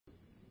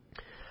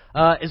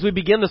As we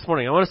begin this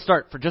morning, I want to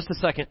start for just a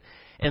second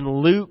in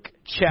Luke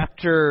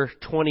chapter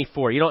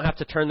 24. You don't have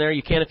to turn there.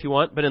 You can if you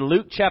want. But in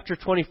Luke chapter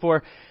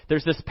 24,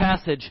 there's this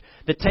passage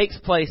that takes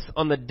place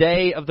on the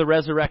day of the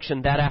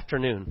resurrection that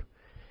afternoon.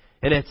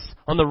 And it's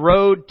on the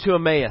road to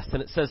Emmaus.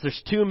 And it says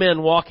there's two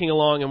men walking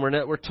along, and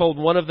we're told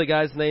one of the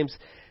guys' names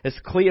is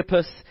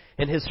Cleopas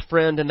and his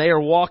friend, and they are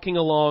walking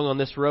along on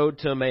this road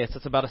to Emmaus.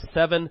 It's about a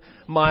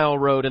 7-mile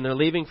road, and they're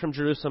leaving from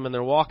Jerusalem, and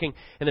they're walking,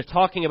 and they're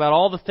talking about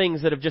all the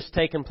things that have just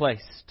taken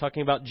place.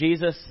 Talking about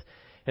Jesus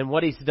and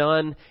what He's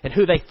done, and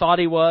who they thought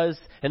He was,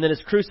 and then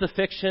His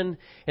crucifixion,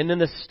 and then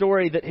the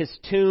story that His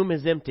tomb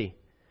is empty.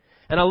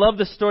 And I love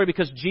this story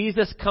because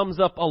Jesus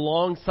comes up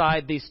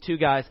alongside these two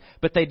guys,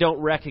 but they don't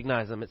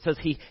recognize Him. It says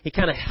He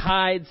kind of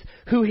hides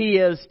who He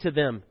is to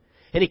them.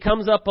 And He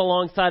comes up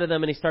alongside of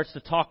them and He starts to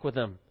talk with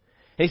them.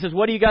 And He says,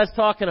 "What are you guys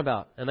talking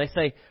about?" And they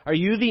say, "Are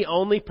you the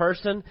only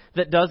person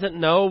that doesn't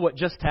know what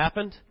just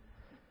happened?"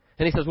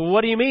 And He says, "Well,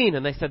 what do you mean?"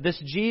 And they said, "This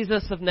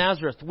Jesus of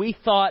Nazareth, we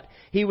thought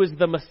He was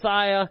the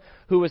Messiah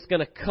who was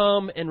going to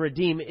come and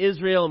redeem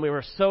Israel, and we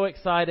were so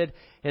excited,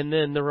 and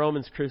then the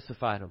Romans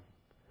crucified Him.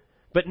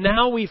 But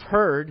now we've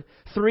heard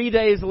 3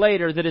 days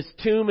later that His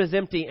tomb is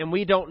empty, and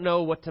we don't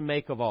know what to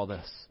make of all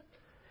this."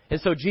 And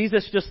so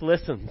Jesus just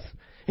listens.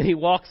 And He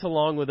walks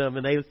along with them,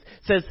 and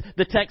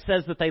the text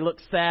says that they look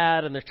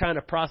sad, and they're trying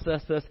to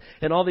process this,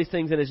 and all these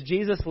things. And as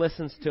Jesus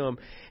listens to them,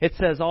 it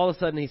says all of a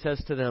sudden He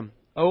says to them,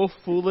 "O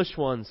foolish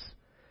ones,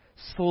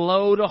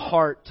 slow to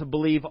heart to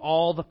believe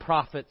all the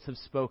prophets have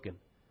spoken."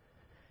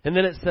 And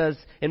then it says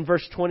in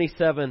verse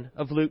 27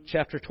 of Luke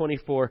chapter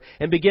 24,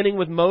 "And beginning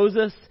with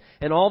Moses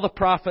and all the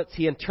prophets,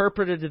 He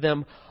interpreted to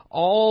them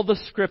all the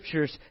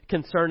scriptures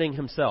concerning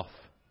Himself."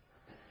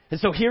 And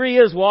so here He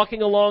is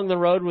walking along the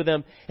road with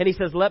them, and He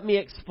says, "Let me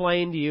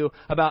explain to you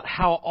about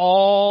how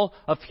all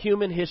of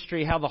human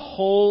history, how the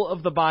whole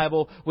of the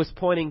Bible was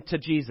pointing to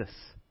Jesus."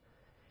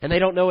 And they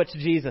don't know it's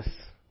Jesus.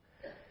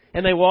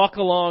 And they walk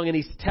along, and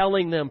He's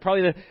telling them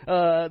probably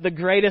the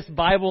greatest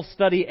Bible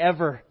study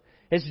ever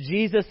as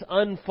Jesus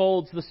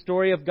unfolds the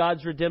story of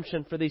God's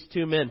redemption for these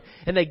two men.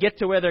 And they get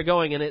to where they're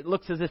going, and it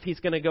looks as if He's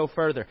going to go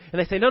further. And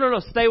they say, no,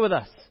 stay with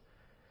us.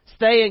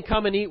 Stay and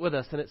come and eat with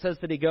us." And it says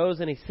that He goes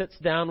and He sits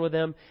down with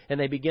them, and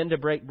they begin to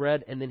break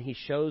bread, and then He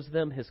shows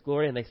them His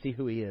glory, and they see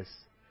who He is.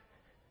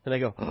 And they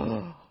go,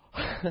 "Oh."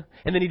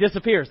 And then He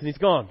disappears, and He's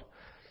gone.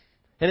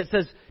 And it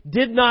says,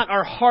 "Did not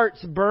our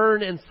hearts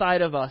burn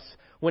inside of us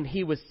when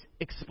He was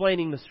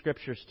explaining the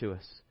Scriptures to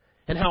us?"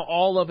 And how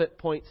all of it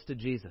points to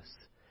Jesus.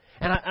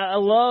 And I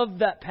love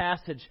that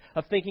passage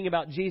of thinking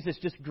about Jesus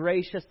just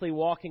graciously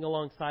walking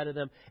alongside of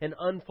them and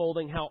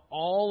unfolding how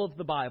all of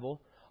the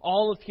Bible,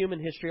 all of human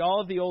history,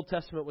 all of the Old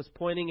Testament was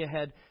pointing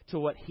ahead to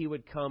what He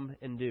would come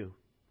and do.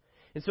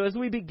 And so as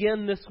we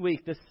begin this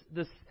week, this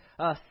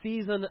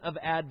season of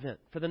Advent,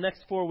 for the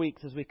next 4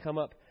 weeks as we come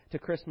up to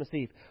Christmas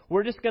Eve,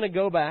 we're just going to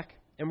go back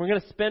and we're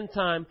going to spend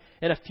time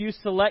in a few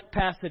select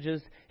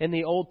passages in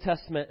the Old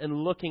Testament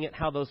and looking at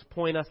how those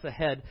point us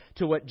ahead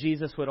to what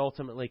Jesus would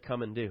ultimately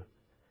come and do.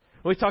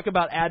 When we talk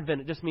about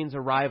Advent, it just means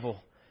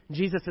arrival.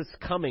 Jesus is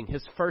coming,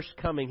 His first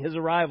coming, His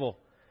arrival.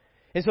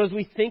 And so as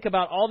we think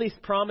about all these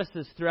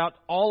promises throughout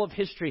all of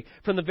history,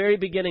 from the very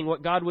beginning,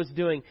 what God was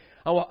doing,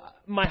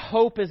 my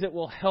hope is it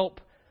will help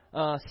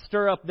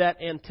stir up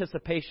that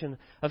anticipation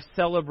of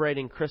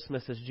celebrating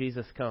Christmas as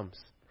Jesus comes.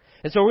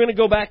 And so we're going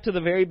to go back to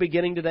the very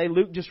beginning today.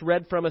 Luke just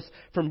read from us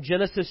from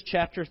Genesis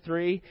chapter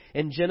 3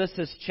 and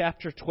Genesis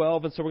chapter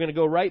 12. And so we're going to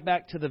go right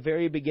back to the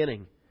very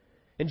beginning.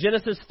 In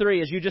Genesis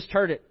 3, as you just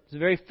heard it, it's a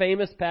very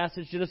famous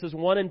passage. Genesis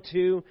 1 and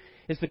 2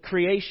 is the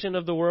creation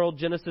of the world.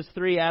 Genesis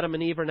 3, Adam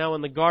and Eve are now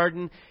in the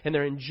garden, and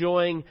they're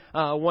enjoying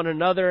one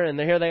another. And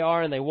here they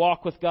are, and they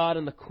walk with God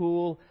in the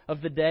cool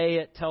of the day,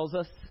 it tells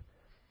us.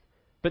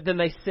 But then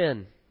they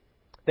sin.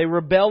 They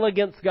rebel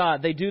against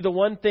God. They do the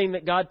one thing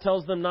that God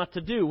tells them not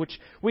to do, which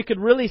we could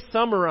really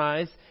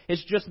summarize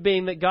as just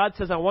being that God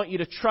says, "I want you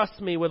to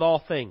trust me with all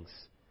things.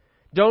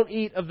 Don't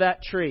eat of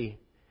that tree."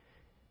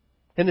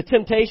 And the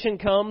temptation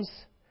comes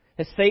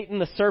as Satan,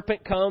 the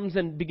serpent, comes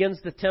and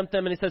begins to tempt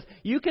them. And he says,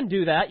 "You can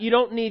do that. You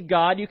don't need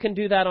God. You can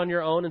do that on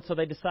your own." And so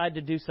they decide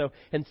to do so.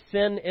 And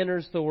sin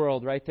enters the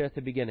world right there at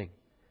the beginning.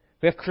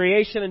 We have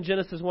creation in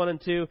Genesis 1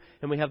 and 2.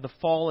 And we have the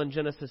fall in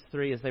Genesis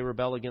 3 as they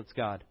rebel against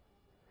God.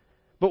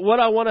 But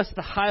what I want us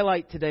to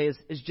highlight today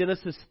is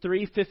Genesis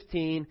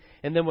 3:15,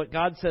 and then what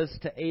God says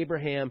to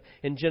Abraham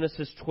in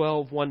Genesis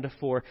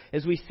 12:1-4,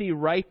 as we see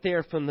right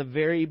there from the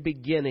very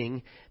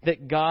beginning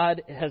that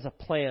God has a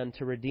plan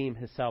to redeem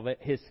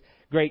His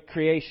great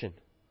creation.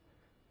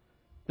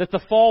 That the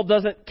fall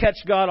doesn't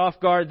catch God off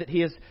guard, that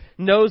He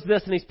knows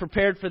this and He's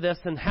prepared for this,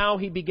 and how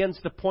He begins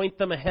to point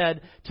them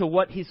ahead to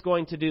what He's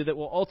going to do that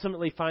will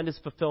ultimately find His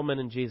fulfillment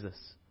in Jesus.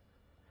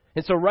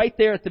 And so right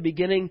there at the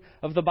beginning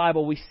of the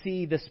Bible, we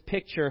see this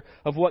picture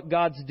of what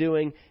God's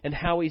doing and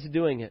how He's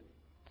doing it.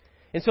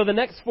 And so the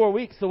next 4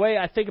 weeks, the way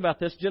I think about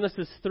this,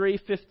 Genesis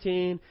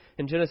 3:15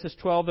 and Genesis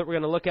 12 that we're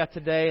going to look at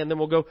today, and then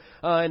we'll go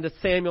into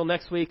Samuel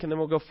next week, and then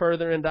we'll go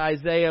further into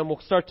Isaiah, and we'll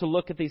start to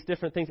look at these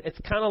different things. It's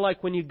kind of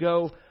like when you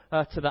go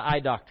to the eye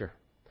doctor.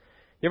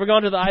 You ever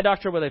gone to the eye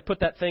doctor where they put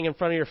that thing in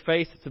front of your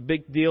face? It's a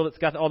big deal. It's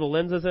got all the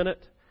lenses in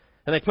it.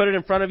 And they put it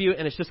in front of you,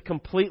 and it's just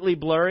completely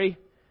blurry.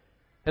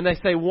 And they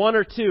say 1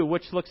 or 2,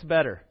 which looks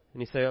better?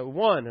 And you say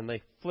 1, and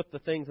they flip the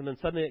things, and then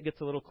suddenly it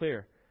gets a little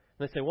clearer.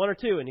 And they say 1 or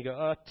 2, and you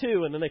go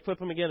 2, and then they flip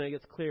them again, and it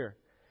gets clearer.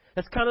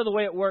 That's kind of the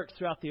way it works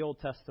throughout the Old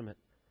Testament.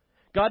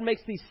 God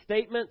makes these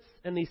statements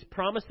and these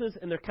promises,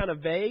 and they're kind of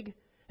vague,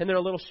 and they're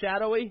a little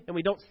shadowy, and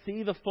we don't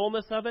see the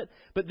fullness of it.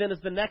 But then as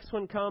the next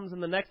one comes,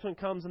 and the next one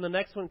comes, and the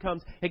next one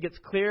comes, it gets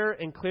clearer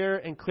and clearer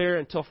and clearer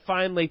until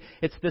finally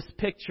it's this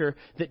picture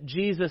that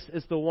Jesus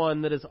is the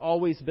one that has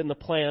always been the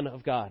plan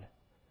of God.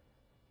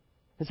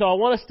 And so I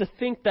want us to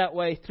think that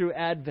way through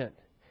Advent,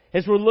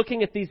 as we're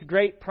looking at these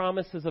great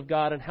promises of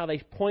God and how they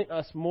point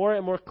us more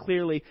and more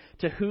clearly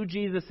to who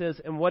Jesus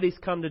is and what He's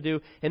come to do.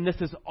 And this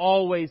has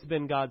always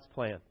been God's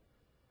plan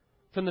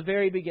from the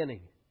very beginning.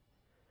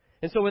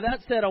 And so with that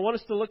said, I want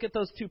us to look at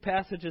those 2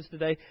 passages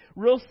today.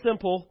 Real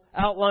simple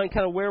outline,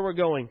 kind of where we're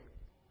going.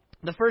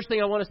 The first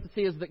thing I want us to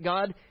see is that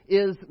God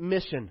is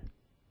mission.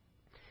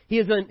 He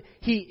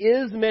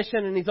is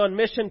mission, and He's on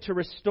mission to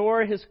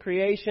restore His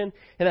creation.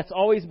 And that's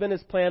always been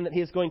His plan, that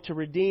He is going to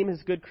redeem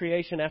His good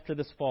creation after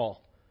this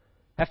fall,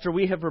 after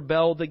we have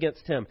rebelled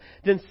against Him.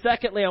 Then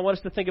secondly, I want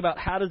us to think about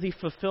how does He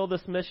fulfill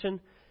this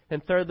mission?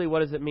 And thirdly, what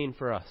does it mean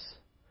for us?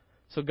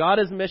 So God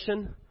is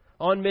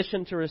on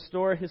mission to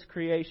restore His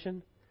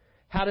creation.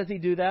 How does He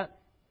do that?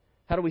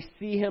 How do we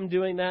see Him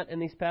doing that in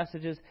these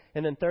passages?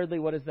 And then thirdly,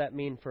 what does that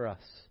mean for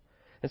us?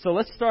 And so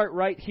let's start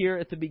right here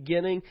at the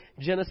beginning,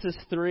 Genesis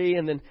 3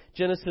 and then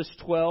Genesis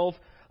 12.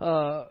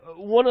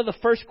 One of the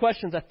first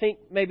questions I think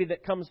maybe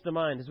that comes to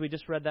mind as we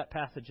just read that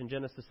passage in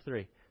Genesis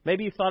 3.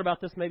 Maybe you've thought about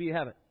this, maybe you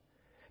haven't.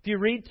 If you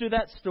read through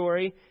that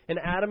story, and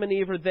Adam and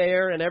Eve are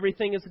there, and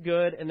everything is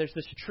good, and there's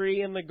this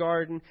tree in the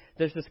garden,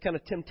 there's this kind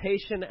of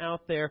temptation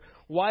out there,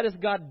 why does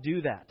God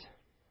do that?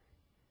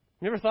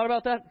 You ever thought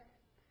about that?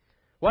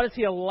 Why does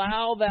He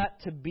allow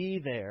that to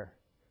be there?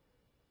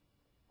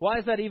 Why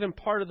is that even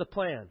part of the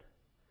plan?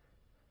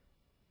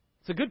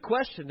 It's a good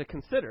question to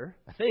consider,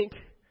 I think.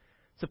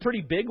 It's a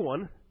pretty big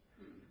one.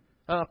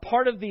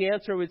 Part of the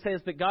answer, I would say,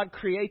 is that God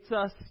creates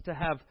us to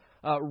have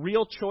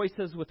real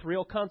choices with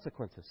real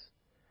consequences.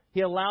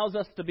 He allows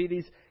us to be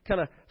these kind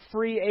of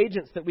free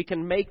agents that we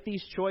can make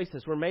these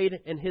choices. We're made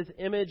in His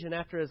image and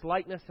after His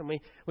likeness, and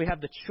we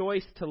have the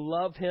choice to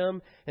love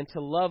Him and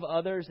to love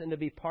others and to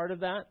be part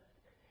of that.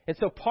 And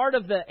so part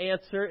of the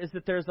answer is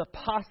that there's a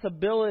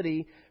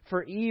possibility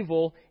for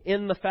evil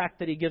in the fact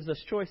that He gives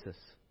us choices.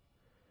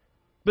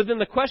 But then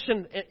the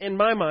question in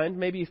my mind,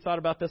 maybe you've thought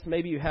about this,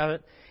 maybe you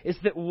haven't, is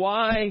that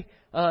why,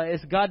 as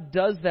God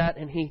does that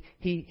and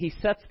He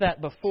sets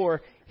that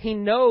before, He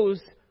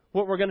knows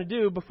what we're going to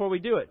do before we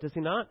do it, does He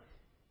not?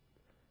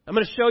 I'm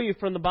going to show you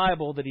from the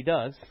Bible that He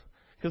does,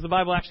 because the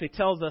Bible actually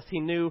tells us He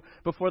knew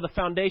before the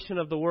foundation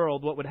of the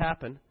world what would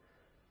happen.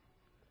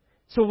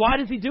 So why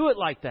does He do it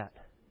like that?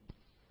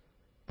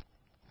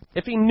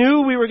 If He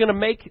knew we were going to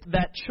make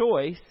that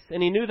choice,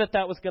 and He knew that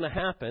that was going to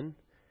happen,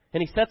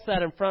 and He sets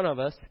that in front of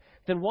us,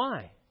 then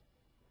why?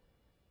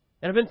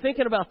 And I've been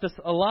thinking about this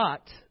a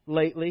lot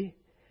lately,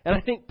 and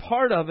I think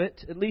part of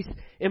it, at least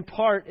in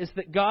part, is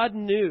that God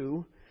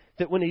knew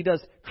that when He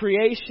does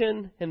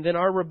creation and then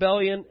our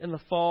rebellion and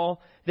the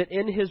fall, that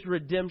in His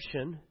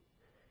redemption,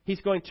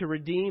 He's going to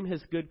redeem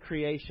His good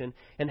creation,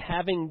 and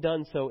having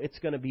done so, it's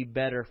going to be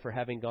better for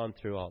having gone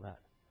through all that.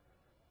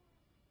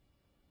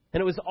 And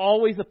it was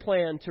always a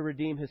plan to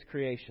redeem His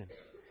creation.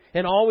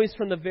 And always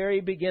from the very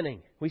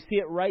beginning. We see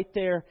it right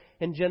there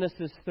in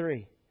Genesis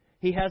 3.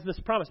 He has this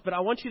promise. But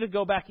I want you to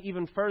go back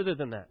even further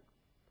than that.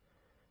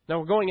 Now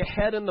we're going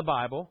ahead in the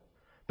Bible.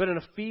 But in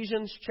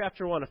Ephesians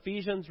chapter 1,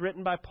 Ephesians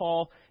written by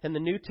Paul in the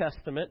New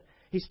Testament,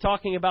 he's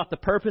talking about the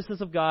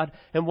purposes of God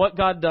and what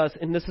God does.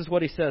 And this is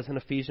what he says in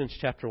Ephesians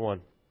chapter 1.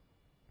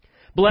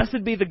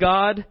 Blessed be the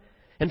God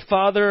and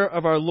Father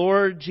of our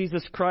Lord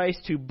Jesus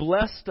Christ, who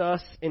blessed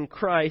us in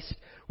Christ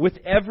with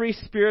every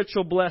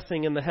spiritual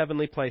blessing in the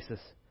heavenly places.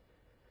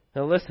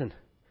 Now listen.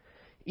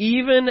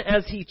 Even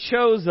as He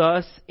chose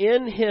us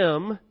in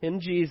Him, in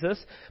Jesus,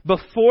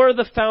 before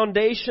the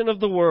foundation of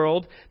the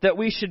world, that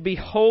we should be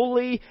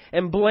holy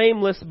and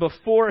blameless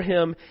before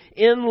Him,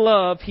 in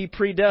love He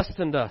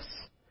predestined us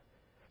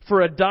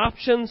for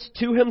adoptions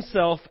to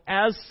Himself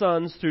as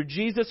sons through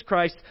Jesus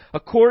Christ,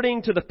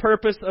 according to the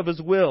purpose of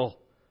His will,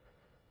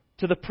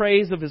 to the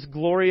praise of His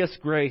glorious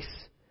grace,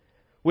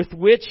 with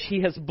which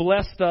He has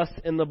blessed us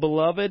in the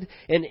Beloved,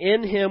 and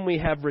in Him we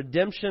have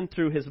redemption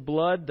through His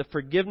blood, the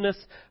forgiveness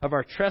of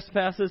our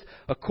trespasses,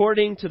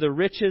 according to the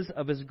riches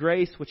of His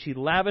grace, which He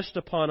lavished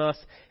upon us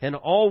in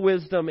all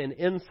wisdom and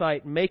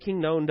insight, making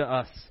known to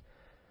us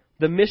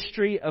the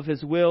mystery of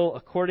His will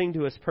according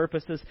to His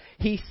purposes.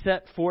 He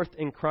set forth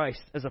in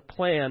Christ as a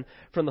plan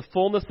from the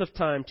fullness of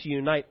time to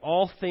unite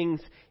all things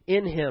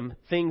in Him,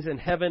 things in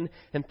heaven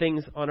and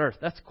things on earth.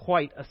 That's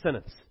quite a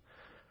sentence.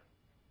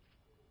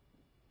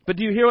 But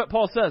do you hear what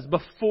Paul says?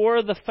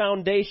 Before the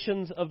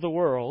foundations of the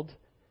world,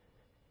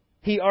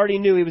 He already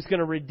knew He was going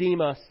to redeem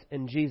us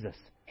in Jesus.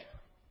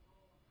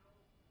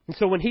 And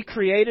so when He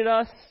created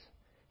us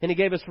And He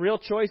gave us real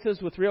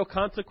choices with real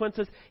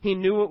consequences. He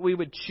knew what we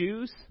would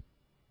choose.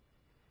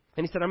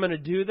 And He said, I'm going to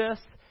do this,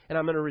 and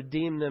I'm going to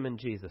redeem them in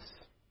Jesus.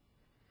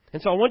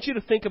 And so I want you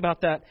to think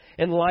about that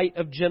in light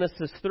of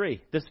Genesis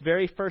 3, this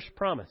very first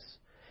promise.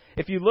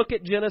 If you look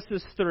at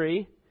Genesis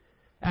 3,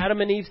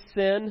 Adam and Eve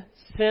sin.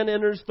 Sin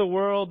enters the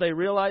world. They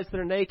realize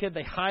they're naked.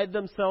 They hide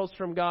themselves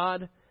from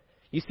God.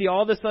 You see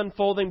all this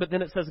unfolding, but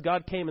then it says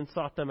God came and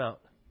sought them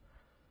out.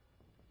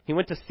 He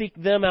went to seek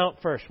them out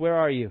first. Where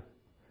are you?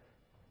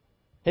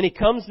 And He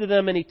comes to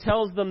them and He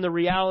tells them the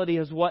reality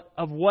of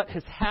what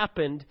has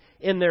happened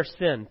in their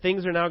sin.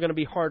 Things are now going to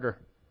be harder.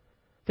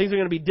 Things are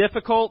going to be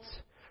difficult.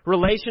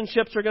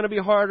 Relationships are going to be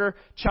harder.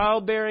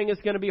 Childbearing is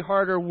going to be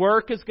harder.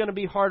 Work is going to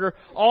be harder.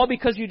 All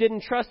because you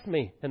didn't trust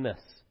me in this.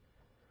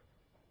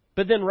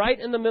 But then right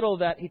in the middle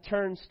of that, He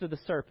turns to the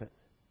serpent,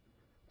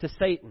 to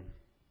Satan,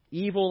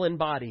 evil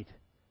embodied,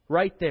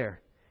 right there.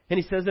 And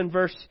He says in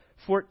verse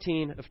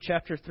 14 of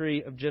chapter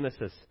 3 of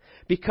Genesis,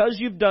 because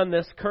you've done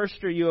this,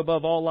 cursed are you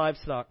above all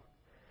livestock,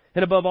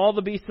 and above all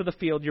the beasts of the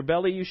field. Your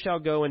belly you shall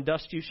go, and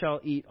dust you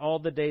shall eat all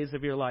the days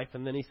of your life.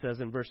 And then He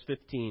says in verse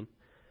 15,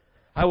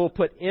 I will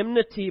put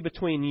enmity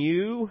between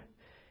you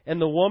and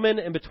the woman,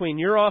 and between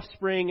your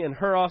offspring and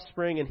her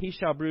offspring, and he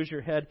shall bruise your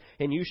head,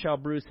 and you shall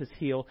bruise his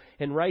heel.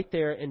 And right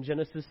there in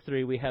Genesis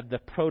 3, we have the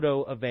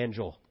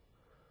proto-evangel,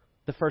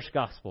 the first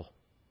gospel.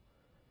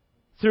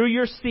 Through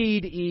your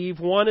seed, Eve,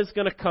 one is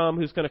going to come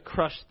who's going to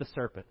crush the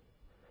serpent.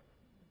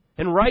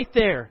 And right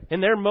there, in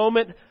their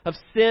moment of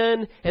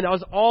sin, and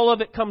as all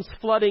of it comes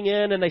flooding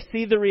in, and they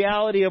see the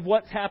reality of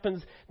what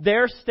happens,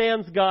 there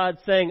stands God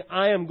saying,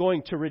 I am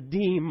going to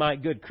redeem my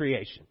good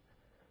creation.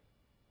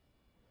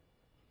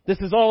 This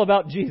is all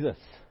about Jesus.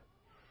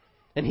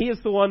 And He is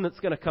the one that's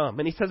going to come.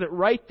 And He says it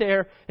right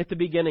there at the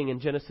beginning in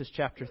Genesis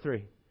chapter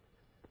 3.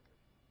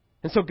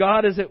 And so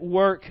God is at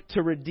work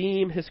to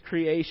redeem His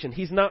creation.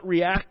 He's not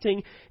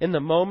reacting in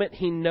the moment.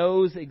 He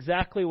knows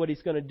exactly what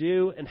He's going to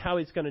do and how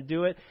He's going to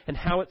do it and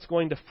how it's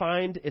going to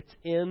find its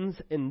ends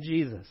in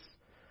Jesus.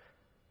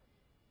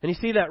 And you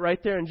see that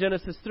right there in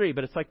Genesis 3,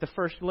 but it's like the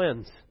first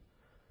lens.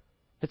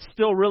 It's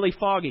still really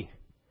foggy.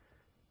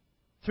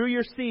 Through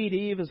your seed,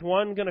 Eve, is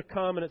one going to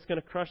come and it's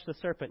going to crush the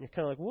serpent. And you're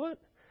kind of like, what?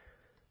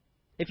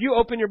 If you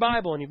open your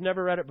Bible and you've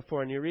never read it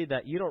before and you read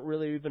that, you don't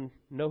really even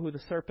know who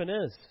the serpent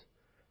is,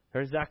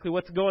 or exactly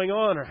what's going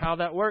on, or how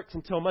that works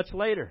until much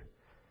later.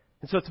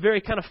 And so it's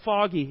very kind of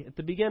foggy at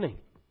the beginning.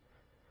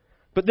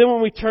 But then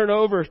when we turn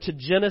over to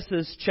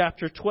Genesis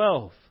chapter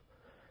 12,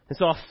 and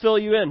so I'll fill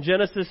you in.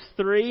 Genesis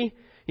 3,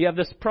 you have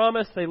this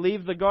promise. They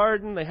leave the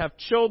garden. They have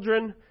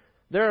children.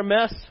 They're a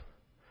mess.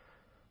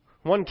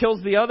 One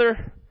kills the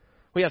other.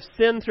 We have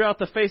sin throughout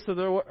the face of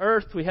the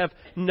earth. We have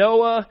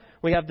Noah.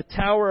 We have the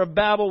Tower of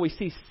Babel. We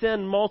see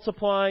sin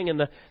multiplying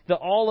and the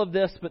all of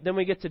this. But then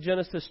we get to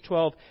Genesis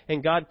 12,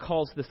 and God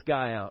calls this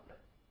guy out.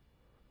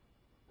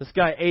 This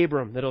guy,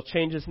 Abram, that'll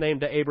change his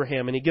name to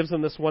Abraham. And He gives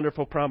him this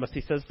wonderful promise.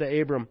 He says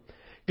to Abram,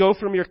 go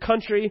from your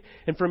country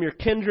and from your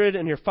kindred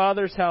and your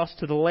father's house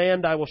to the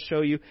land I will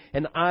show you,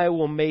 and I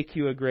will make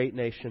you a great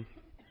nation.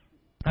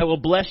 I will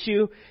bless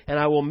you, and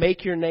I will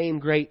make your name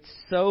great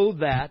so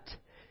that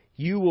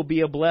you will be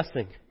a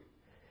blessing.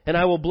 And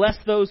I will bless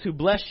those who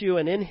bless you,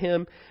 and in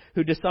him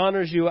who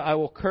dishonors you I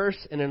will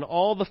curse, and in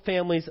all the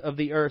families of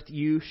the earth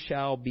you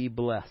shall be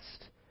blessed.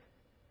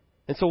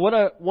 And so what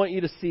I want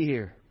you to see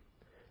here,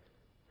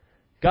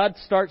 God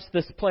starts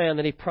this plan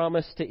that He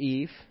promised to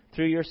Eve,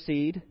 through your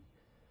seed,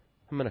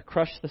 I'm going to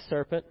crush the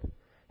serpent.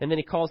 And then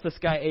He calls this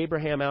guy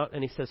Abraham out,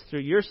 and He says, through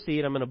your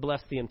seed I'm going to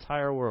bless the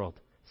entire world.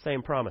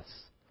 Same promise.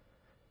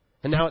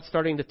 And now it's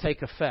starting to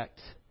take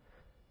effect.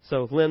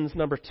 So lens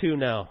number 2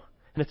 now.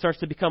 And it starts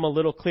to become a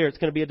little clear. It's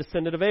going to be a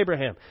descendant of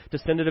Abraham.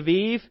 Descendant of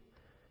Eve.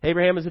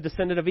 Abraham is a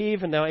descendant of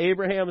Eve. And now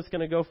Abraham is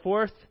going to go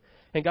forth.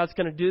 And God's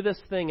going to do this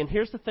thing. And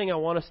here's the thing I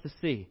want us to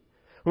see.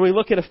 When we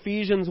look at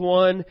Ephesians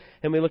 1,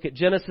 and we look at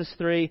Genesis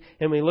 3,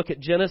 and we look at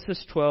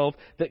Genesis 12,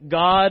 that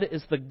God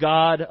is the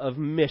God of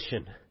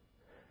mission.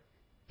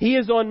 He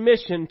is on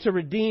mission to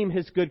redeem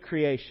His good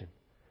creation.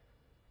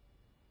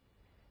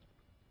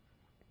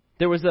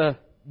 There was a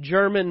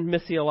German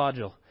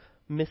missiological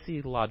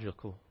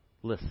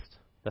list.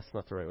 That's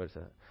not the right way to say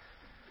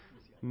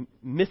that.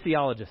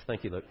 Missiologist.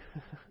 Thank you, Luke.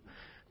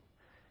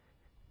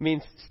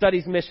 Means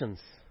studies missions.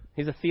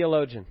 He's a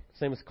theologian.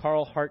 His name is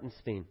Karl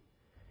Hartenstein.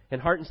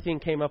 And Hartenstein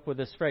came up with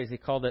this phrase. He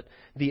called it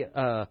the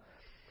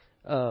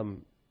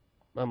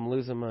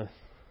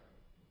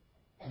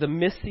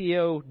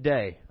Missio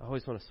Dei. I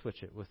always want to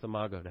switch it with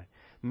Imago Dei.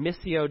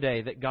 Missio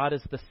Dei, that God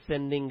is the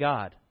sending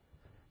God.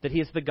 That He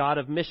is the God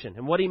of mission.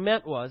 And what he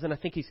meant was, and I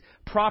think he's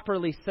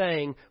properly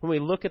saying when we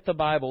look at the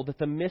Bible, that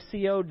the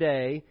Missio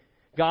Dei,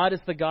 God is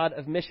the God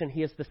of mission.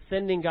 He is the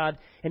sending God,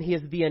 and He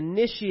is the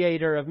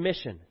initiator of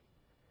mission.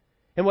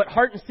 And what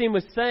Hartenstein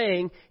was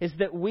saying is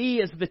that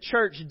we as the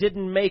church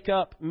didn't make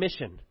up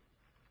mission.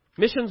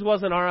 Missions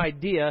wasn't our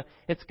idea.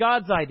 It's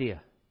God's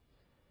idea.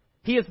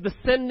 He is the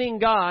sending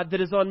God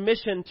that is on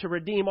mission to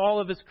redeem all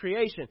of His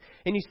creation.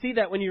 And you see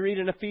that when you read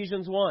in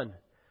Ephesians 1.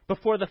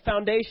 before the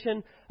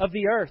foundation of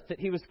the earth, that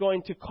He was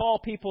going to call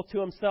people to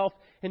Himself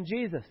in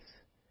Jesus.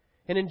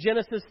 And in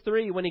Genesis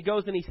 3, when He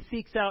goes and He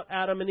seeks out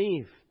Adam and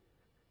Eve,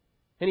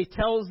 and He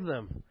tells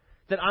them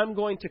that I'm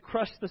going to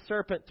crush the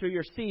serpent through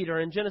your seed. Or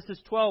in Genesis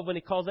 12, when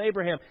He calls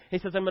Abraham, He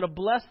says, I'm going to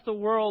bless the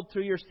world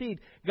through your seed.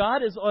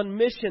 God is on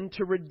mission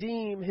to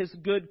redeem His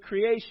good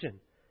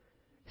creation.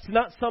 It's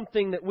not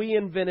something that we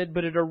invented,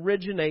 but it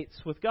originates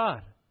with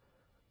God.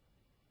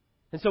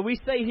 And so we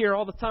say here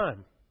all the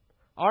time,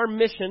 our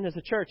mission as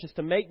a church is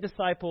to make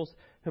disciples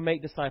who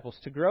make disciples,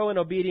 to grow in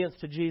obedience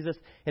to Jesus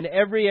in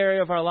every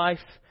area of our life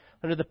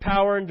under the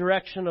power and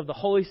direction of the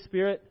Holy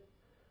Spirit,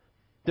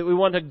 that we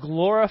want to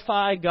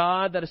glorify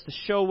God, that is to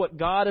show what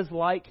God is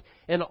like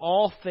in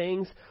all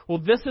things. Well,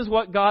 this is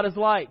what God is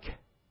like.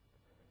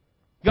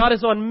 God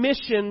is on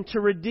mission to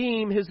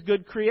redeem His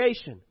good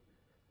creation.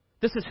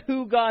 This is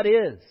who God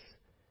is.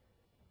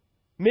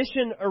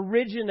 Mission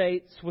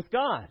originates with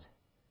God.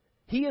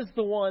 He is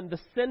the one, the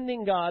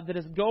sending God, that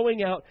is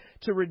going out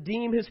to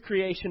redeem His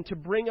creation, to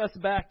bring us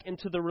back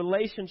into the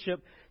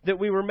relationship that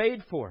we were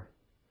made for.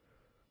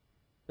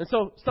 And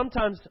so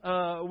sometimes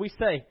we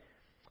say,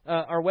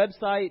 our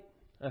website,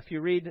 if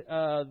you read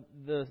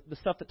the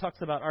stuff that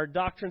talks about our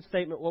doctrine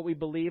statement, what we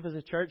believe as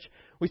a church,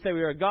 we say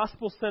we are a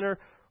gospel center,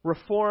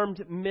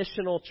 reformed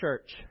missional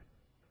church.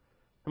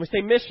 And we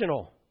say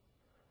missional,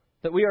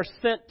 that we are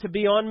sent to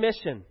be on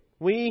mission.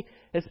 We,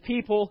 as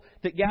people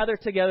that gather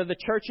together, the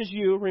church is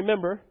you,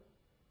 remember.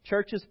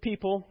 Church is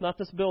people, not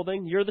this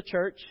building. You're the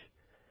church.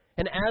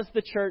 And as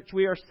the church,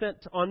 we are sent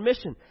on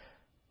mission.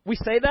 We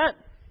say that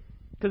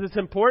because it's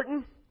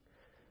important.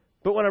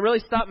 But when I really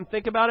stop and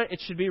think about it,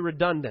 it should be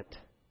redundant.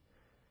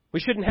 We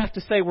shouldn't have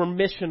to say we're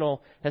missional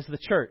as the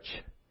church.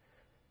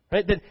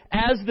 Right? That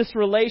as this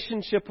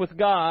relationship with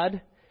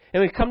God,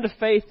 and we come to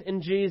faith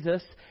in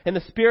Jesus, and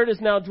the Spirit is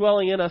now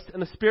dwelling in us,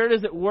 and the Spirit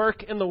is at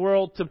work in the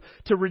world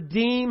to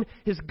redeem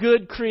His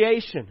good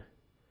creation,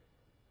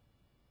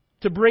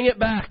 to bring it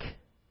back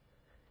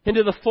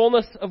into the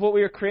fullness of what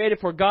we were created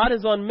for. God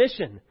is on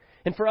mission.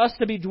 And for us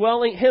to be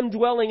Him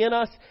dwelling in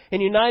us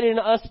and uniting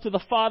us to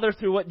the Father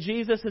through what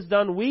Jesus has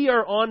done, we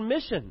are on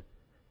mission.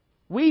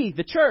 We,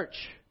 the church.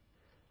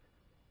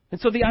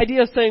 And so the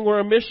idea of saying we're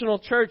a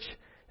missional church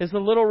is a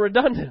little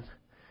redundant.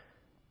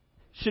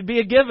 Should be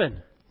a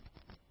given.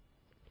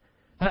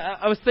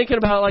 I was thinking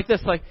about it like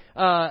this,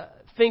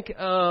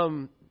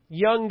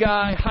 young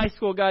guy, high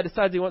school guy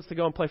decides he wants to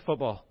go and play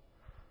football.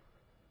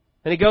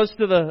 And he goes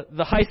to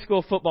the high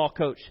school football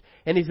coach,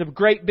 and he's a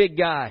great big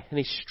guy, and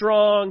he's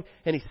strong,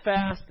 and he's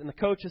fast, and the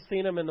coach has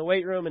seen him in the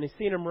weight room, and he's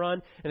seen him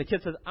run, and the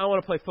kid says, I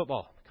want to play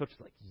football. The coach is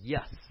like,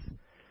 yes.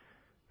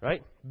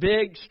 Right?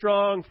 Big,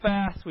 strong,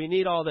 fast, we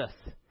need all this.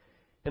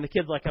 And the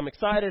kid's like, I'm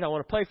excited, I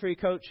want to play for you,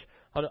 coach.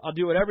 I'll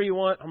do whatever you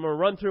want, I'm going to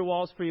run through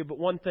walls for you, but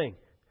one thing.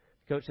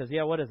 The coach says,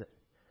 yeah, what is it?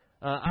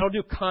 I don't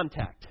do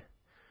contact.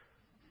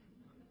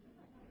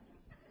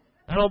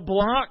 I don't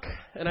block,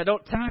 and I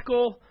don't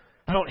tackle.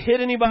 I don't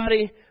hit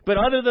anybody, but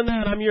other than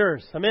that, I'm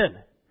yours. I'm in.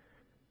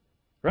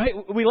 Right?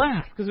 We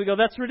laugh because we go,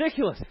 that's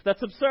ridiculous.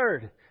 That's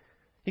absurd.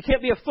 You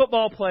can't be a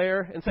football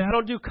player and say, I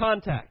don't do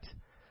contact.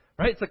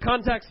 Right? It's a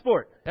contact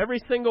sport.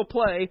 Every single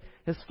play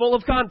is full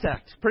of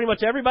contact. Pretty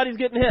much everybody's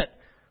getting hit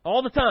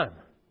all the time.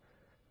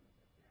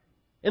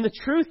 And the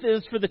truth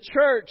is, for the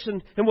church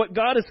and what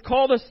God has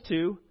called us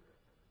to,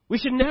 we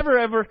should never,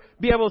 ever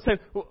be able to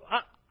say, well,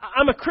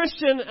 I'm a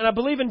Christian and I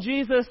believe in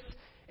Jesus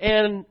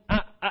and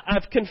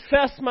I've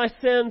confessed my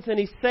sins and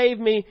He saved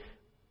me,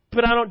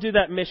 but I don't do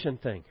that mission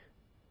thing.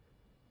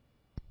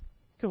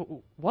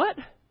 Go, what?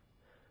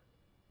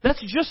 That's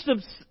just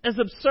as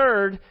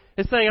absurd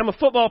as saying I'm a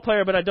football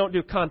player, but I don't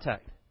do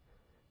contact.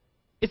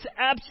 It's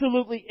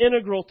absolutely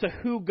integral to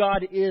who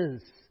God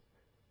is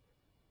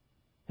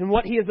and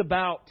what He is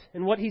about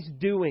and what He's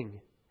doing.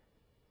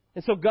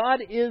 And so God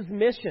is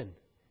mission.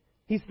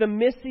 He's the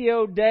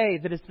Missio Dei,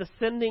 that is the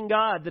sending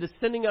God, that is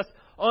sending us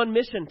on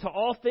mission to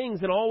all things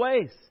in all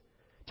ways,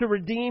 to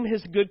redeem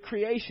His good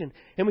creation.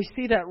 And we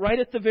see that right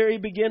at the very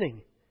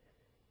beginning.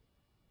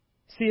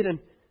 See it in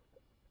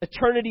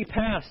eternity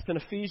past in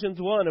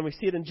Ephesians 1, and we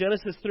see it in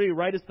Genesis 3,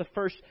 right as the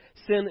first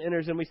sin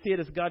enters, and we see it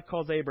as God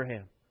calls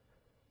Abraham.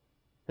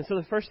 And so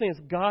the first thing is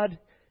God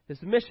is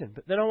the mission.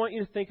 But then I want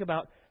you to think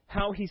about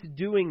how He's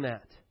doing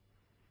that.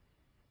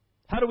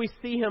 How do we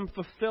see Him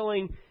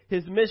fulfilling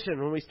His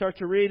mission when we start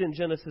to read in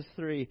Genesis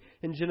 3,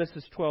 in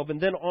Genesis 12, and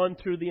then on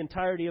through the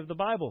entirety of the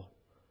Bible?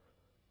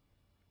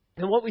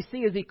 And what we see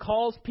is He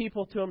calls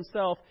people to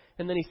Himself,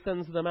 and then He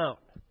sends them out.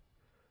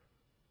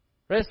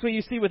 That's what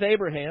you see with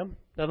Abraham.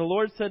 Now the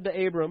Lord said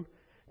to Abram,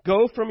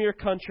 go from your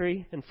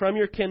country and from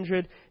your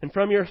kindred and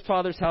from your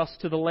father's house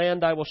to the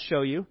land I will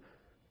show you.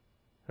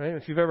 Right?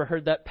 If you've ever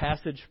heard that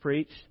passage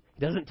preached,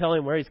 He doesn't tell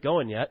him where he's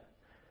going yet.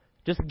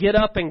 Just get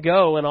up and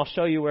go, and I'll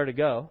show you where to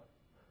go.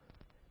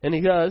 And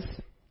He does.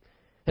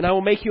 And I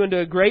will make you into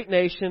a great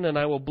nation, and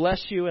I will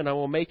bless you, and I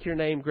will make your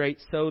name great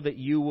so that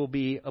you will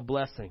be a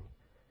blessing.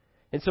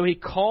 And so He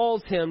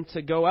calls him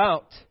to go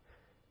out,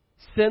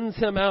 sends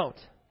him out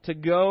to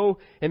go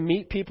and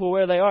meet people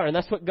where they are. And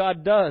that's what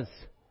God does.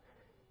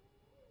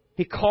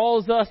 He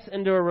calls us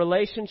into a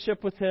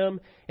relationship with Him,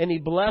 and He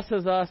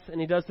blesses us,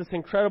 and He does this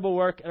incredible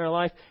work in our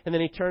life, and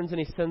then He turns and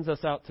He sends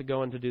us out to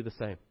go and to do the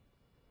same.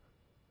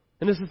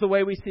 And this is the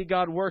way we see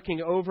God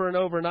working over and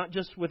over, not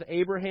just with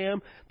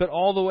Abraham, but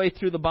all the way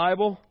through the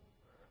Bible.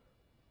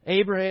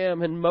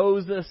 Abraham and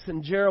Moses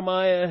and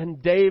Jeremiah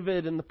and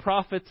David and the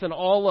prophets and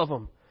all of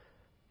them.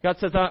 God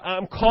says,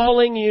 I'm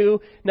calling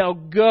you, now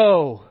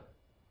go.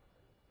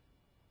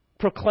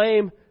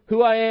 Proclaim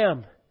who I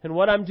am and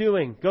what I'm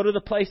doing. Go to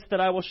the place that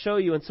I will show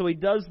you. And so He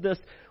does this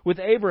with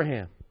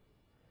Abraham.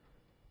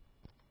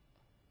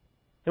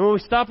 And when we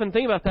stop and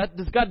think about that,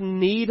 does God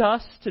need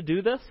us to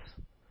do this?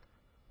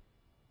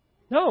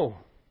 No.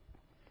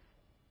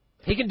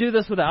 He can do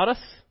this without us.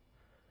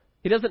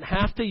 He doesn't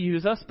have to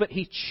use us, but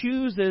He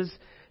chooses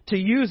to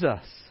use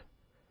us.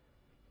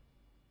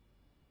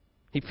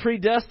 He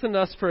predestined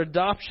us for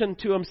adoption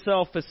to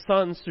Himself as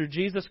sons through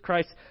Jesus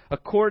Christ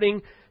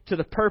according to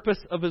the purpose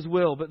of His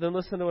will. But then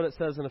listen to what it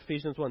says in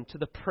Ephesians 1. To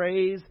the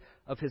praise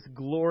of His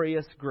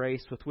glorious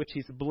grace with which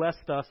He's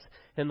blessed us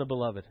in the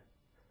Beloved.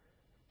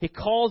 He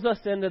calls us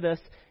into this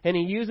and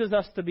He uses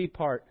us to be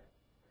part.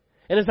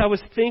 And as I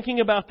was thinking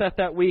about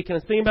that week, and I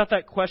was thinking about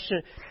that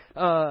question,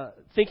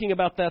 thinking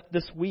about that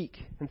this week,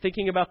 and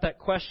thinking about that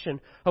question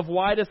of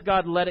why does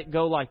God let it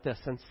go like this?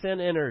 And sin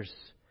enters,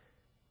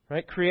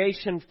 right?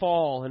 Creation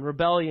fall and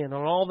rebellion and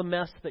all the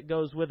mess that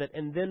goes with it,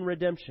 and then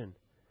redemption.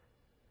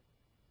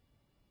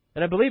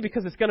 And I believe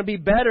because it's going to be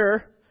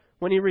better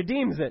when He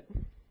redeems it.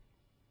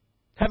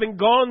 Having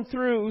gone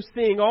through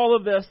seeing all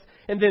of this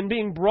and then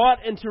being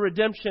brought into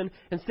redemption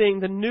and seeing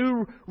the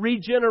new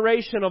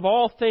regeneration of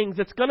all things,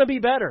 it's going to be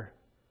better.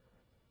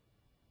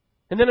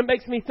 And then it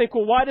makes me think,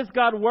 well, why does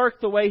God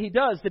work the way He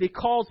does? That He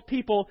calls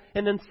people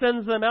and then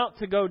sends them out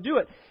to go do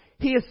it.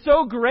 He is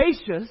so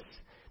gracious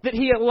that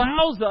He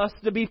allows us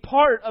to be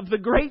part of the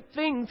great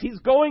things He's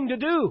going to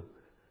do.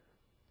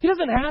 He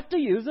doesn't have to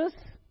use us.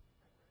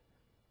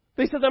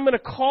 But He says, I'm going to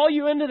call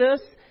you into this,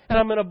 and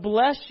I'm going to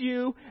bless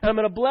you, and I'm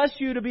going to bless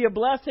you to be a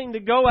blessing to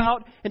go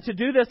out and to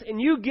do this,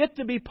 and you get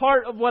to be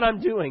part of what I'm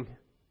doing.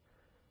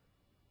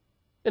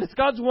 And it's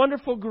God's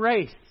wonderful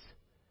grace.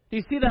 Do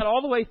you see that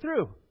all the way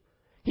through?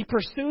 He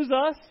pursues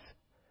us,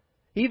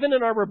 even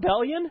in our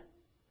rebellion.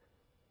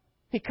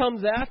 He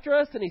comes after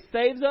us, and He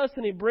saves us,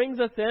 and He brings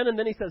us in, and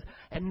then He says,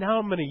 and now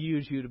I'm going to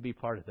use you to be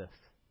part of this.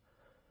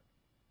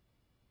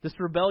 This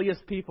rebellious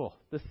people,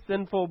 this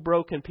sinful,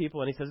 broken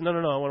people. And He says, no,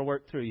 I want to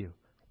work through you.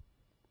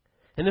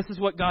 And this is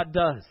what God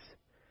does.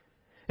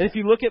 And if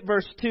you look at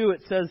verse 2,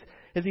 it says,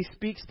 as He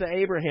speaks to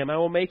Abraham, I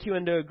will make you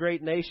into a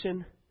great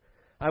nation.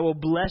 I will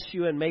bless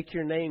you and make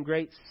your name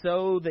great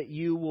so that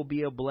you will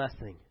be a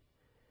blessing.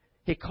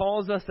 He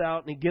calls us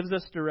out and He gives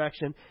us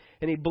direction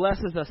and He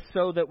blesses us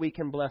so that we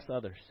can bless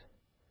others.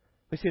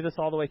 We see this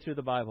all the way through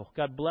the Bible.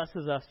 God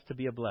blesses us to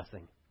be a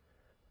blessing.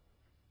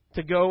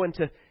 To go and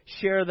to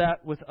share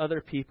that with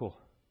other people.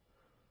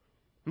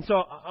 And so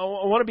I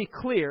want to be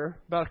clear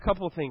about a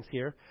couple of things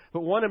here.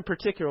 But one in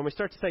particular, when we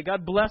start to say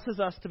God blesses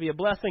us to be a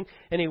blessing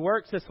and He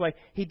works this way,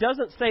 He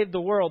doesn't save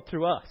the world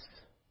through us.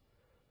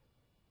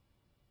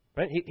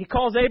 Right? He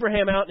calls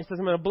Abraham out and He says,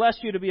 I'm going to bless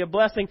you to be a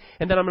blessing,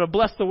 and then I'm going to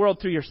bless the world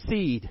through your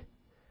seed.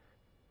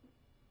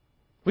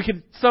 We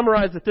could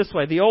summarize it this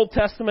way. The Old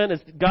Testament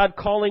is God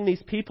calling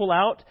these people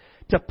out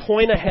to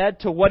point ahead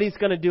to what He's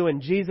going to do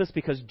in Jesus,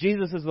 because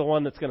Jesus is the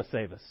one that's going to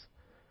save us.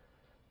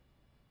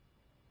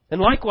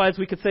 And likewise,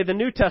 we could say the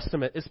New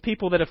Testament is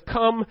people that have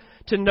come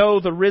to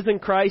know the risen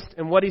Christ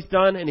and what He's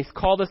done, and He's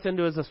called us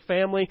into His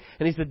family,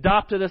 and He's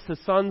adopted us as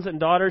sons and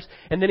daughters,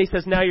 and then He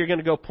says, now you're going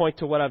to go point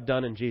to what I've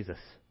done in Jesus.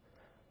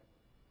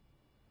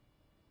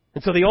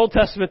 And so the Old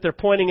Testament, they're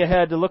pointing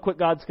ahead to look what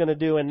God's going to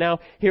do. And now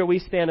here we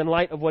stand in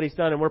light of what He's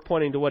done, and we're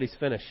pointing to what He's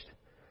finished.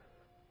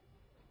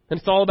 And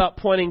it's all about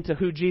pointing to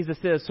who Jesus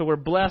is. So we're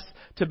blessed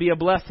to be a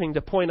blessing,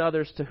 to point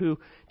others to who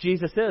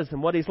Jesus is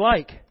and what He's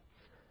like.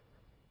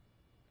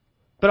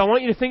 But I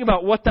want you to think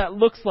about what that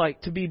looks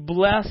like, to be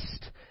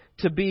blessed,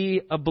 to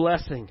be a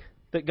blessing.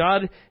 That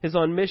God is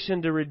on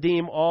mission to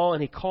redeem all,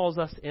 and He calls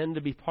us in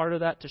to be part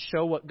of that, to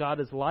show what God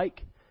is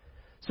like.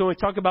 So when we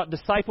talk about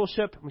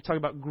discipleship, we talk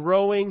about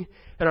growing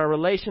in our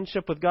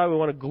relationship with God, we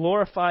want to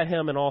glorify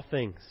Him in all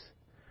things.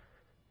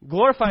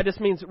 Glorify just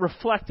means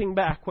reflecting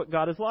back what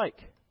God is like.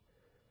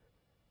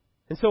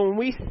 And so when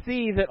we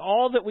see that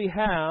all that we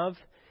have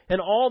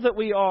and all that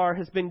we are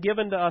has been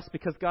given to us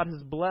because God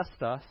has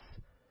blessed us,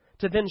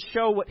 to then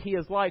show what He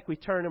is like, we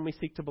turn and we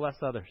seek to bless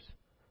others.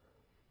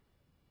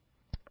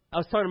 I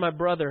was talking to my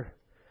brother.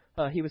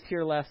 He was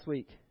here last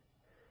week.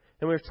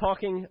 And we were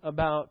talking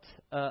about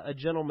a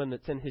gentleman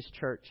that's in his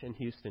church in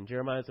Houston.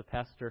 Jeremiah is a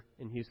pastor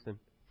in Houston.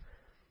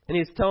 And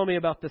he's telling me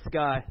about this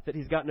guy that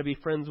he's gotten to be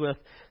friends with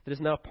that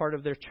is now part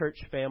of their church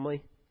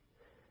family.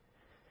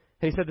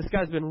 And he said this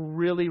guy's been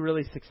really,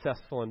 really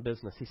successful in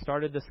business. He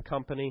started this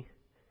company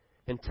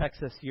in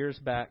Texas years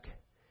back,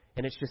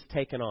 and it's just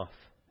taken off.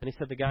 And he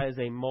said the guy is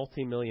a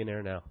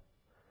multimillionaire now.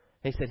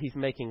 And he said he's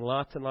making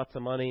lots and lots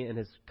of money, and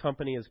his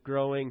company is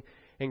growing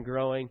and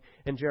growing.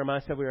 And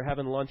Jeremiah said we were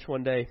having lunch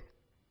one day,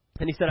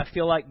 and he said, I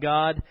feel like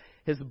God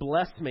has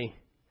blessed me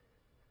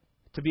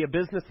to be a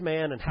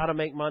businessman and how to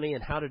make money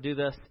and how to do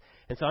this.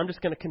 And so I'm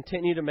just going to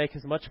continue to make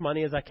as much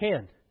money as I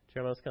can.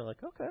 Jeremiah was kind of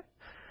like, okay.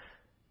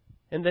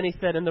 And then he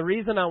said, and the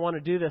reason I want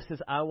to do this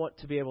is I want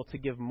to be able to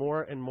give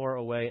more and more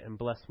away and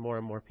bless more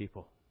and more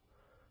people.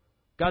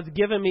 God's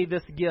given me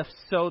this gift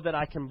so that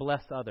I can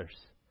bless others.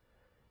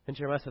 And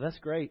Jeremiah said, that's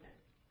great.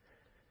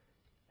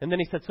 And then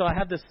he said, so I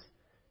have this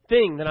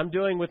thing that I'm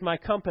doing with my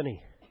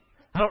company.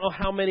 I don't know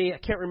how many, I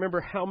can't remember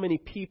how many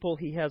people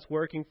he has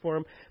working for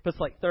him, but it's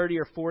like 30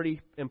 or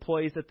 40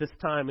 employees at this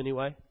time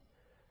anyway.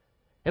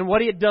 And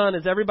what he had done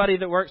is everybody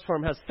that works for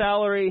him has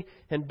salary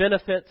and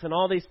benefits and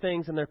all these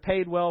things, and they're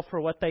paid well for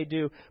what they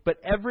do. But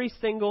every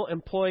single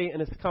employee in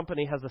his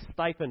company has a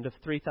stipend of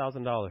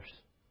 $3,000.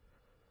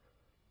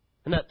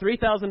 And that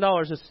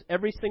 $3,000 is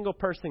every single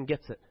person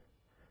gets it.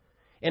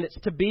 And it's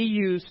to be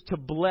used to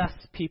bless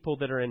people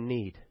that are in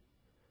need.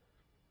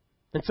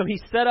 And so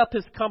he set up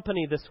his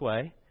company this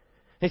way.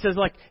 He says,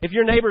 like, if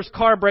your neighbor's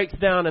car breaks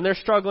down and they're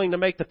struggling to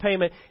make the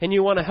payment and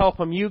you want to help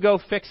them, you go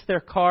fix their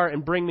car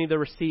and bring me the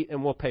receipt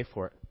and we'll pay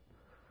for it.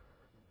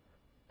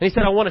 And he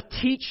said, I want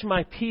to teach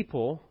my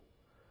people,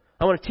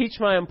 I want to teach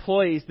my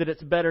employees that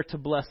it's better to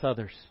bless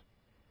others.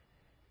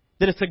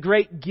 That it's a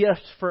great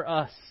gift for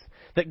us.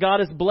 That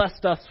God has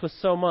blessed us with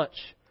so much.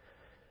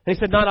 And he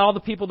said, not all the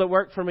people that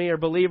work for me are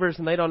believers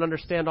and they don't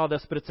understand all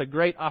this, but it's a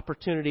great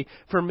opportunity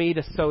for me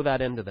to sow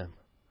that into them.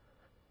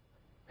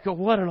 I go,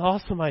 what an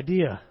awesome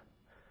idea.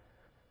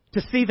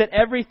 To see that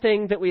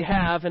everything that we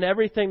have and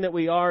everything that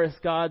we are is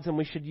God's, and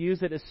we should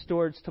use it as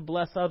stewards to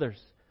bless others.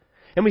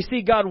 And we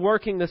see God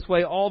working this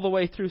way all the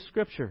way through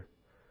Scripture.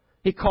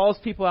 He calls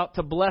people out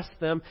to bless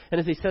them, and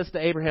as he says to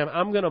Abraham,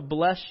 I'm going to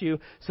bless you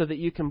so that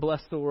you can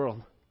bless the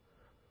world.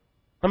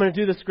 I'm going to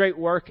do this great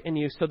work in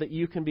you so that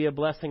you can be a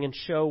blessing and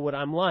show what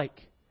I'm like.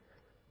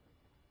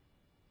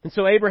 And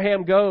so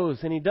Abraham goes,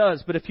 and he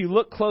does. But if you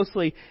look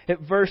closely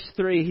at verse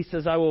 3, he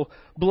says, I will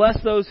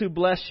bless those who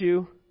bless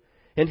you,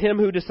 and him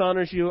who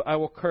dishonors you I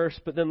will curse.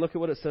 But then look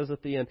at what it says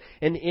at the end.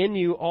 And in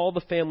you all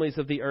the families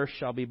of the earth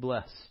shall be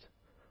blessed.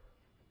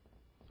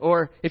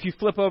 Or if you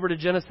flip over to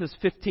Genesis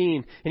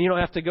 15, and you don't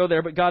have to go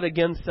there, but God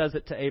again says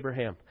it to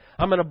Abraham.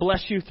 I'm going to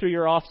bless you through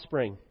your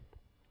offspring.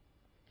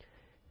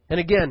 And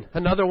again,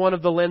 another one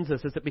of the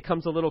lenses as it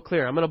becomes a little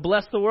clearer. I'm going to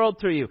bless the world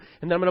through you,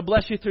 and then I'm going to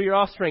bless you through your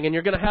offspring, and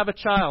you're going to have a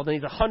child, and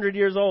he's 100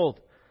 years old.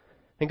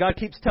 And God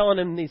keeps telling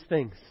him these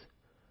things.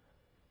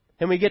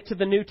 And we get to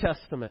the New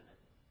Testament.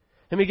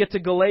 And we get to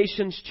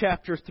Galatians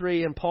chapter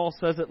 3, and Paul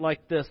says it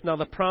like this. Now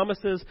the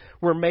promises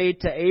were made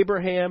to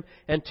Abraham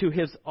and to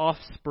his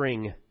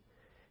offspring.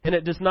 And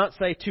it does not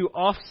say to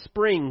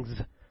offsprings,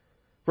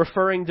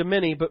 referring to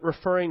many, but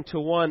referring to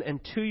one, and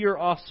to your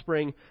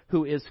offspring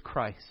who is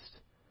Christ.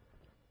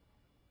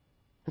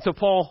 And so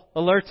Paul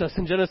alerts us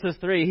in Genesis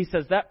 3. He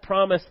says that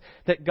promise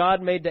that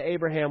God made to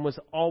Abraham was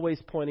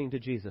always pointing to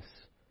Jesus.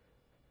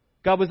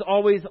 God was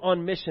always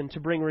on mission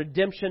to bring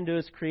redemption to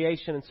his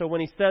creation. And so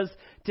when he says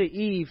to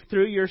Eve,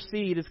 through your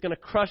seed is going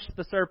to crush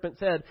the serpent's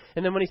head.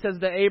 And then when he says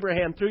to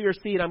Abraham, through your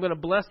seed I'm going to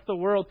bless the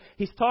world,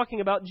 he's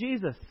talking about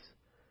Jesus.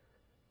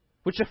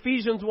 Which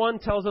Ephesians 1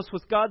 tells us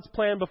was God's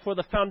plan before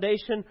the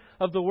foundation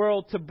of the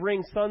world to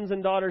bring sons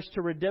and daughters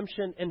to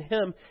redemption in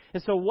him.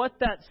 And so what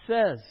that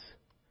says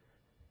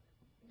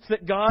is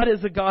that God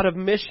is a God of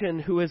mission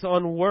who is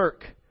on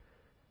work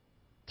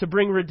to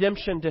bring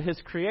redemption to his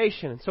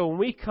creation. And so when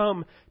we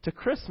come to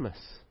Christmas,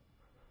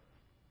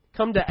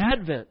 come to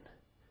Advent,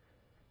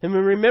 and we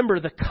remember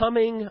the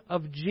coming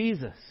of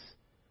Jesus,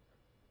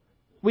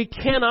 we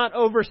cannot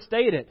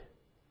overstate it.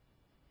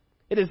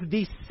 It is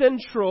the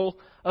central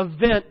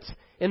event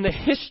in the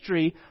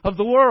history of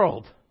the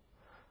world.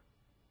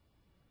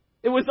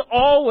 It was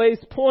always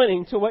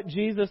pointing to what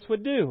Jesus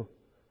would do.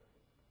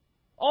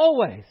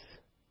 Always.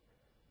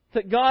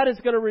 That God is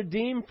going to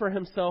redeem for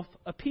himself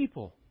a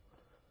people.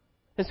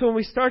 And so when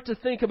we start to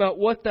think about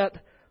what that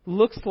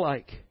looks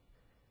like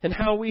and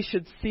how we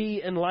should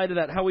see in light of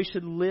that, how we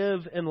should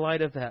live in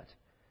light of that,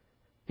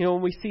 you know,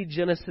 when we see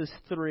Genesis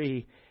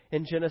 3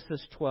 and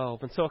Genesis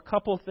 12. And so a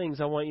couple of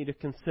things I want you to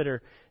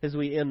consider as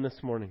we end this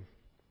morning.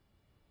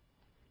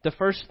 The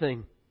first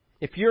thing,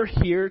 if you're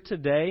here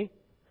today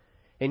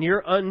and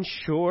you're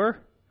unsure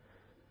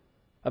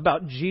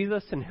about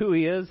Jesus and who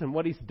he is and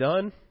what he's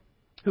done,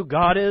 who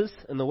God is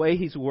and the way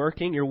he's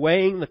working, you're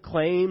weighing the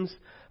claims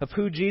of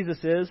who Jesus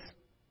is,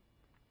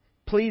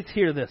 please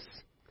hear this.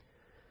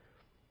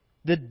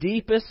 The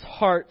deepest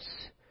heart's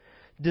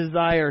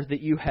desire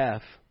that you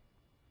have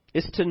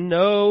is to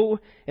know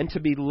and to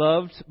be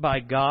loved by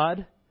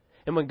God.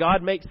 And when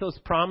God makes those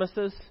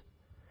promises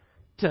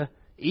to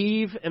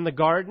Eve in the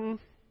garden,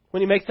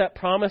 when he makes that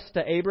promise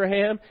to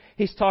Abraham,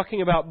 he's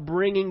talking about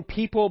bringing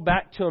people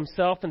back to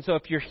himself. And so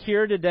if you're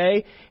here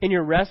today and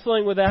you're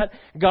wrestling with that,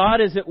 God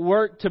is at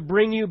work to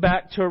bring you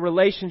back to a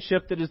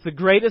relationship that is the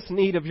greatest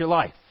need of your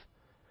life.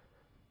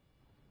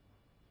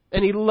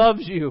 And he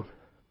loves you.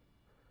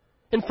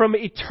 And from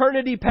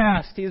eternity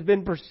past, he's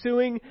been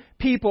pursuing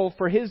people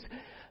for his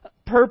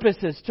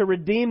purposes to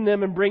redeem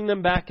them and bring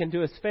them back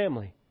into his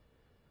family.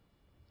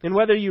 And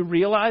whether you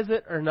realize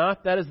it or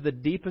not, that is the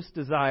deepest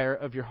desire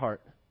of your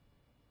heart.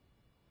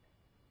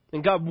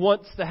 And God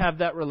wants to have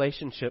that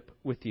relationship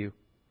with you.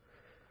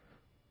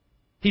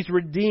 He's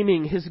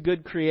redeeming His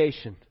good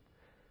creation.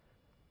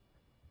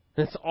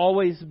 And it's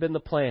always been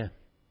the plan.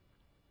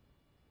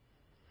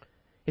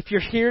 If you're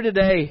here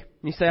today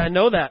and you say, I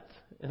know that,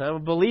 and I'm a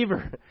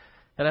believer,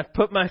 and I've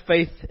put my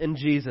faith in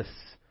Jesus,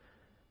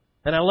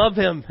 and I love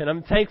Him, and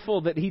I'm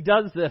thankful that He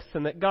does this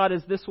and that God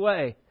is this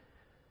way,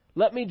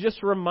 let me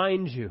just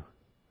remind you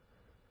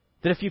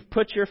that if you've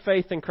put your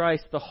faith in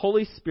Christ, the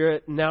Holy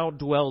Spirit now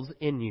dwells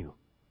in you.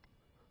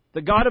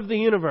 The God of the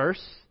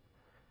universe,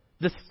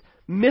 this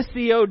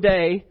Missio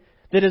Dei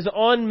that is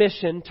on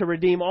mission to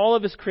redeem all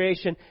of His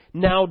creation,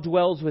 now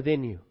dwells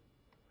within you.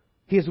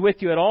 He is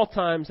with you at all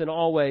times and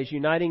all ways,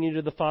 uniting you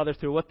to the Father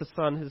through what the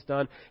Son has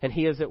done, and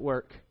He is at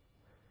work.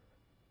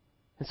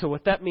 And so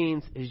what that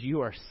means is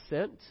you are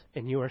sent,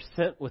 and you are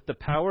sent with the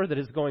power that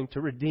is going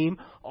to redeem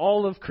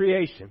all of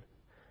creation.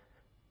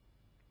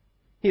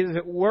 He is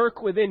at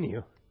work within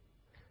you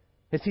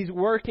as He's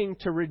working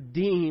to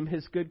redeem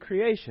His good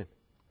creation.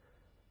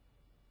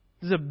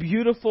 This is a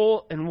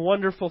beautiful and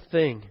wonderful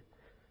thing.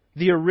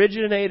 The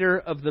originator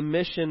of the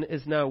mission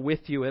is now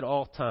with you at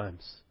all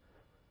times.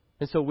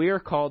 And so we are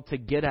called to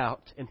get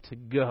out and to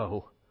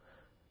go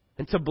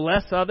and to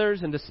bless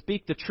others and to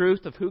speak the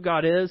truth of who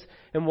God is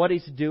and what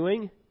He's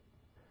doing.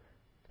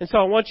 And so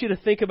I want you to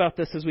think about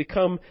this as we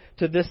come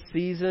to this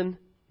season,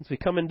 as we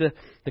come into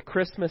the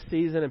Christmas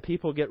season and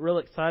people get real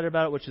excited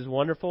about it, which is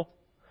wonderful.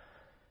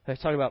 They're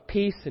talking about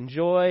peace and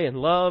joy and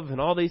love and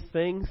all these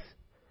things.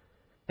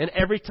 And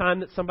every time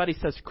that somebody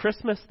says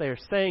Christmas, they are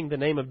saying the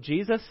name of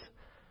Jesus,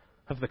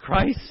 of the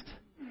Christ.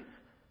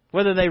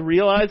 Whether they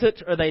realize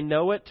it or they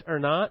know it or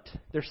not,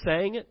 they're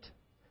saying it.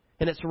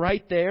 And it's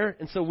right there.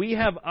 And so we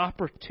have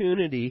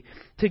opportunity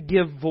to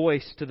give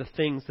voice to the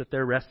things that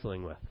they're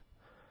wrestling with.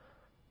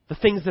 The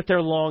things that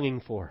they're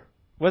longing for,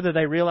 whether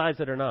they realize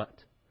it or not.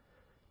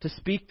 To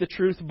speak the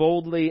truth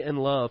boldly in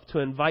love, to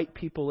invite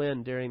people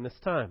in during this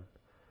time.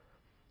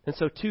 And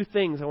so 2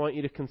 things I want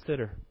you to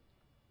consider.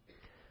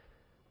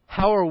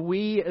 How are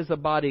we as a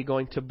body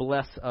going to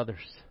bless others?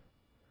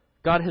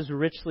 God has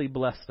richly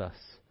blessed us.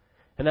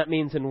 And that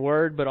means in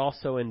word, but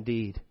also in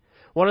deed.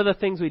 One of the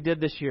things we did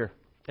this year,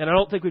 and I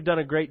don't think we've done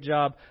a great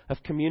job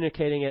of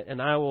communicating it,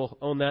 and I will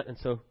own that, and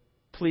so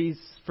please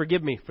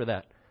forgive me for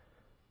that.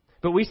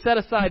 But we set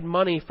aside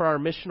money for our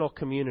missional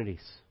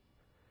communities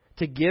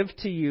to give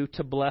to you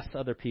to bless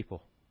other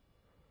people.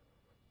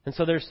 And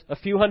so there's a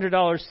few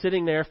 $100s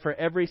sitting there for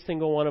every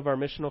single one of our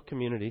missional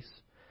communities.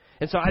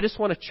 And so I just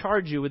want to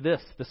charge you with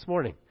this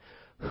morning.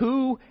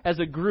 Who, as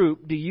a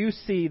group, do you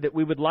see that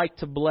we would like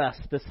to bless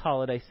this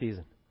holiday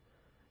season?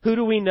 Who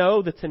do we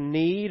know that's in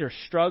need or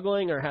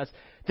struggling or has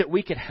that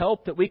we could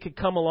help, that we could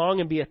come along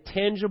and be a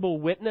tangible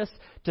witness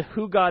to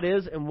who God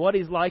is and what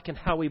He's like and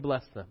how we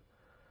bless them?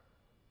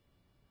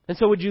 And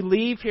so would you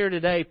leave here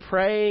today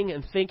praying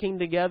and thinking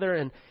together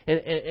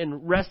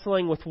and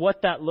wrestling with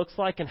what that looks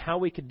like and how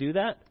we could do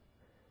that?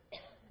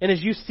 And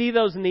as you see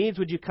those needs,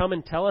 would you come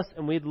and tell us?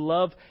 And we'd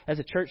love as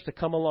a church to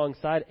come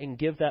alongside and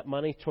give that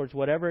money towards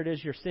whatever it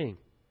is you're seeing.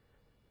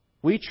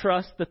 We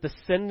trust that the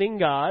sending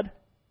God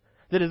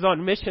that is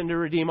on mission to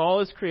redeem all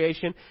His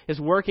creation is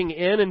working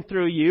in and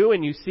through you,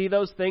 and you see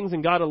those things,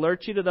 and God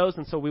alerts you to those,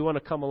 and so we want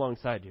to come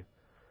alongside you.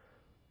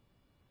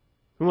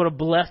 We want to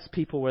bless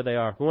people where they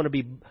are. We want to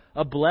be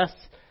a bless.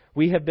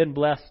 We have been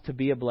blessed to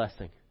be a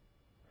blessing.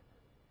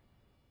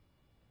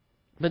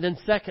 But then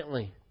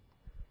secondly,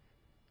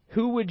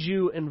 who would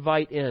you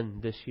invite in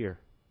this year?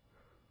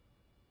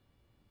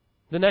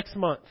 The next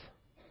month.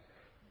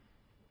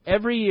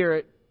 Every year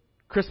at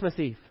Christmas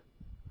Eve.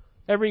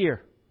 Every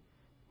year.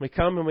 We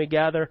come and we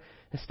gather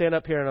and stand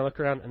up here and I look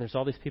around and there's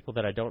all these people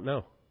that I don't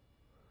know.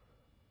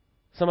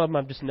 Some of them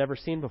I've just never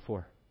seen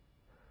before.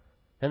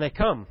 And they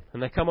come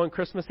on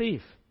Christmas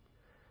Eve.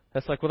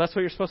 That's like, well, that's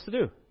what you're supposed to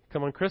do.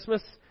 Come on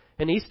Christmas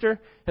and Easter,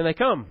 and they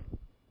come.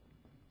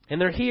 And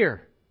they're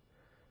here.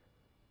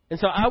 And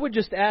so I would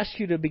just ask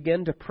you to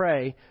begin to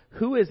pray,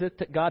 who is it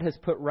that God has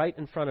put right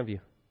in front of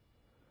you?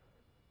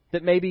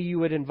 That maybe you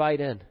would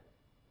invite in.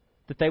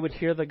 That they would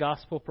hear the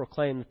gospel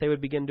proclaimed. That they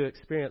would begin to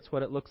experience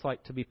what it looks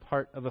like to be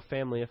part of a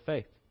family of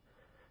faith.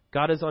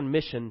 God is on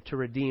mission to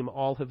redeem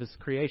all of His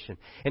creation.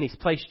 And He's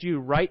placed you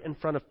right in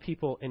front of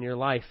people in your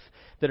life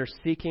that are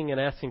seeking and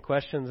asking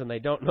questions and they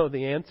don't know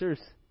the answers.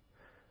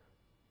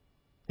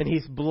 And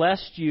He's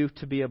blessed you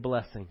to be a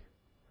blessing.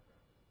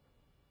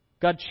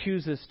 God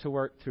chooses to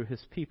work through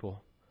His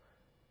people.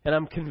 And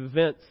I'm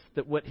convinced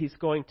that what He's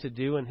going to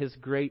do in His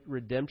great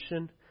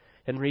redemption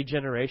and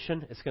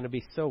regeneration is going to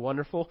be so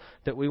wonderful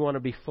that we want to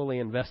be fully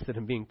invested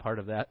in being part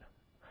of that.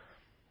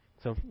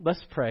 So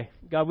let's pray.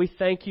 God, we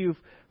thank You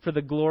for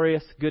the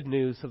glorious good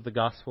news of the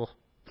gospel.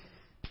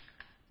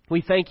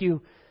 We thank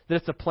You that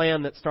it's a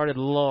plan that started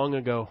long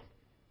ago.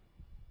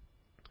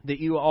 That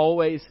You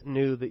always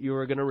knew that You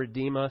were going to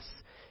redeem us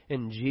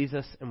in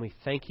Jesus, and we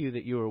thank You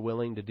that You are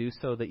willing to do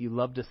so, that You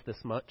loved us this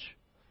much.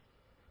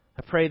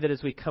 I pray that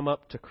as we come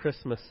up to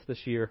Christmas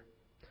this year,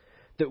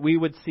 that we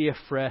would see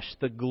afresh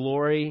the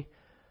glory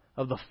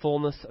of the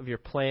fullness of your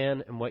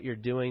plan and what you're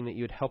doing, that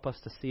you would help us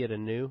to see it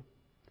anew,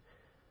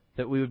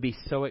 that we would be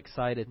so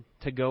excited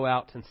to go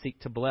out and seek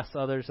to bless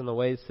others in the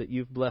ways that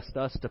you've blessed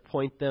us, to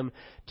point them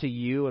to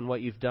you and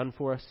what you've done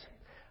for us.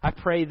 I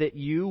pray that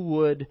you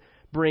would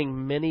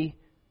bring many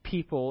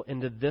people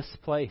into this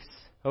place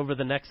over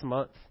the next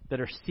month that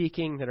are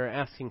seeking, that are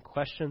asking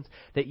questions,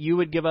 that you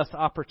would give us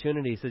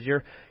opportunities as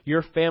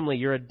your family,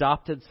 your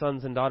adopted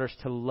sons and daughters,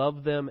 to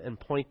love them and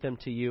point them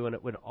to you, and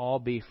it would all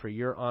be for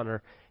your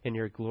honor and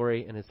your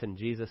glory, and it's in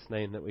Jesus'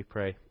 name that we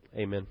pray.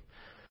 Amen.